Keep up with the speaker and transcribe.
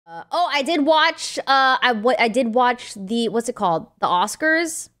Oh, I did watch. I did watch the what's it called? The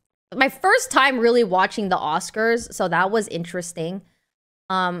Oscars. My first time really watching the Oscars, so that was interesting.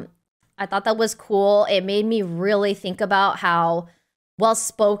 I thought that was cool. It made me really think about how well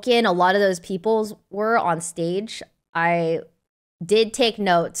spoken a lot of those people were on stage. I did take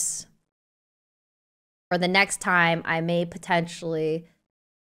notes for the next time I may potentially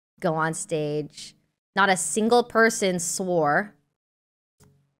go on stage. Not a single person swore.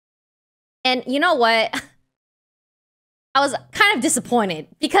 And you know what? I was kind of disappointed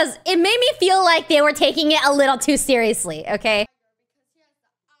because it made me feel like they were taking it a little too seriously, okay?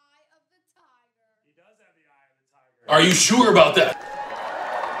 Are you sure about that?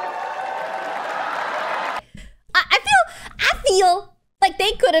 I feel like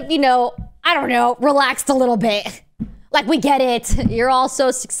they could have, you know, I don't know, relaxed a little bit. Like, we get it. You're all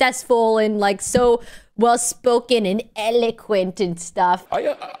so successful and like so well-spoken and eloquent and stuff.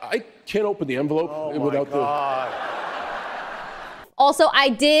 I can't open the envelope without the... Also, I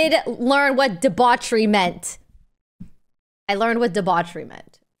did learn what debauchery meant. I learned what debauchery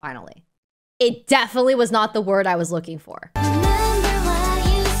meant, finally. It definitely was not the word I was looking for.